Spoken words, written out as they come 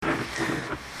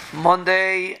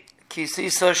Monday,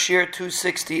 Kisisa Shir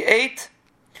 268.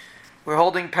 We're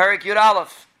holding Perek Yud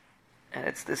Aleph,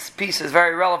 and this piece is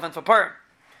very relevant for Purim.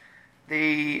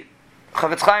 The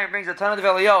Chavetz Chaim brings a ton of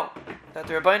Eliyahu that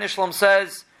the Rebbeinu Shalom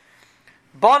says,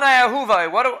 "Bonai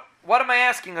Ahuvai, what am I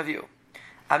asking of you?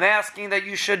 I'm asking that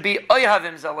you should be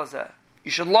Oyhavim Zelazeh. You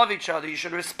should love each other. You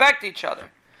should respect each other.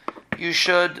 You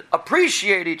should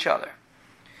appreciate each other."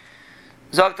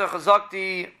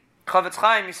 Zakti Chavetz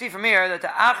Chaim, you see from here that the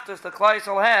Achdus that Klal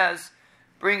Yisrael has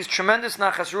brings tremendous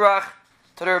nachas ruach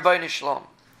to the Rebbeinu Shalom.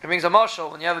 It brings a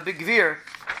mashal when you have a big gvir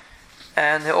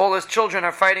and all his children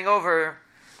are fighting over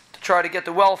to try to get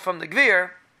the wealth from the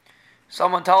gvir.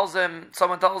 Someone tells them,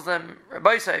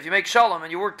 Rabbi say, if you make shalom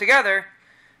and you work together,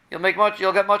 you'll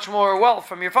get much more wealth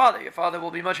from your father. Your father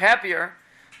will be much happier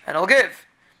and he'll give.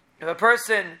 If a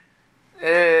person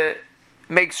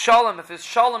makes shalom, if it's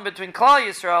shalom between Klal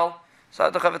Yisrael, so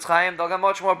the Chavetz Chaim, they'll get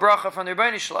much more bracha from the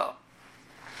Rebbeinu Shalom.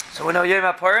 So we know Yom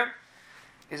HaPurim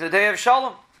is a day of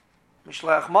shalom.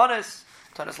 Mishlach Manis,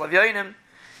 Tanis Lavyanim.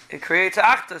 It creates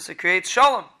achdus, it creates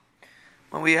shalom.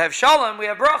 When we have shalom, we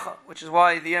have bracha, which is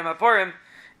why the Yom HaPurim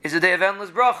is a day of endless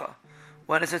bracha.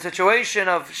 When it's a situation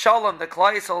of shalom, the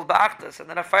Klal Yisrael is ba'achdus, and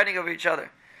they're not fighting over each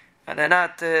other, and they're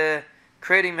not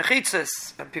creating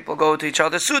mechitzas, and people go to each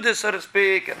other's sudas, so to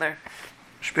speak, and they're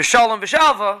b'shalom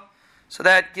b'shalva. So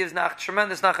that gives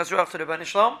tremendous nachas ruach to the Rebbeinu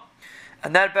Shalom,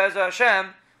 and that Be'ez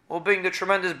Hashem will bring the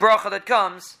tremendous bracha that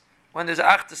comes when there's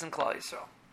achdus in Klal Yisrael.